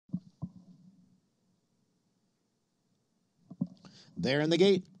There in the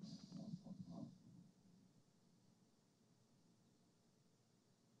gate.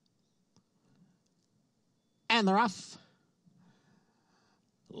 And they're off.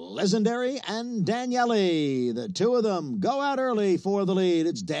 Lezendary and Daniele. The two of them go out early for the lead.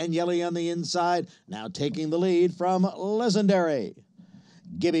 It's Daniele on the inside, now taking the lead from Lezendary.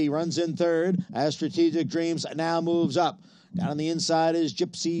 Gibby runs in third as Strategic Dreams now moves up. Down on the inside is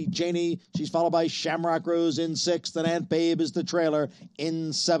Gypsy Janie. She's followed by Shamrock Rose in sixth, and Aunt Babe is the trailer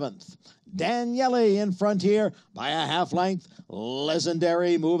in seventh. Daniele in front here by a half length.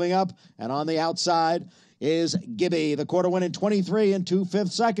 Lezendary moving up, and on the outside is Gibby. The quarter went in 23 and 2/5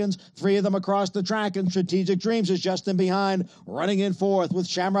 seconds. Three of them across the track, and Strategic Dreams is just in behind, running in fourth with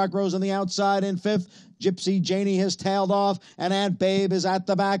Shamrock Rose on the outside in fifth. Gypsy Janie has tailed off, and Aunt Babe is at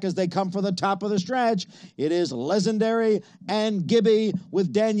the back as they come for the top of the stretch. It is Lezendary and Gibby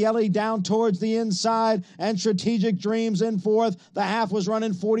with Daniele down towards the inside, and Strategic Dreams in fourth. The half was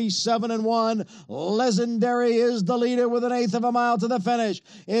running 47 and 1. Lezendary is the leader with an eighth of a mile to the finish.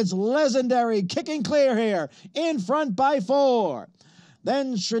 It's Lezendary kicking clear here, in front by 4.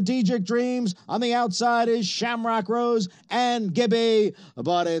 Then Strategic Dreams. On the outside is Shamrock Rose and Gibby.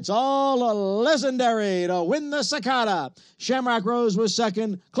 But it's all a Lezendary to win the Cicada. Shamrock Rose was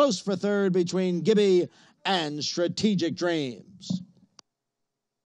second, close for third between Gibby and Strategic Dreams.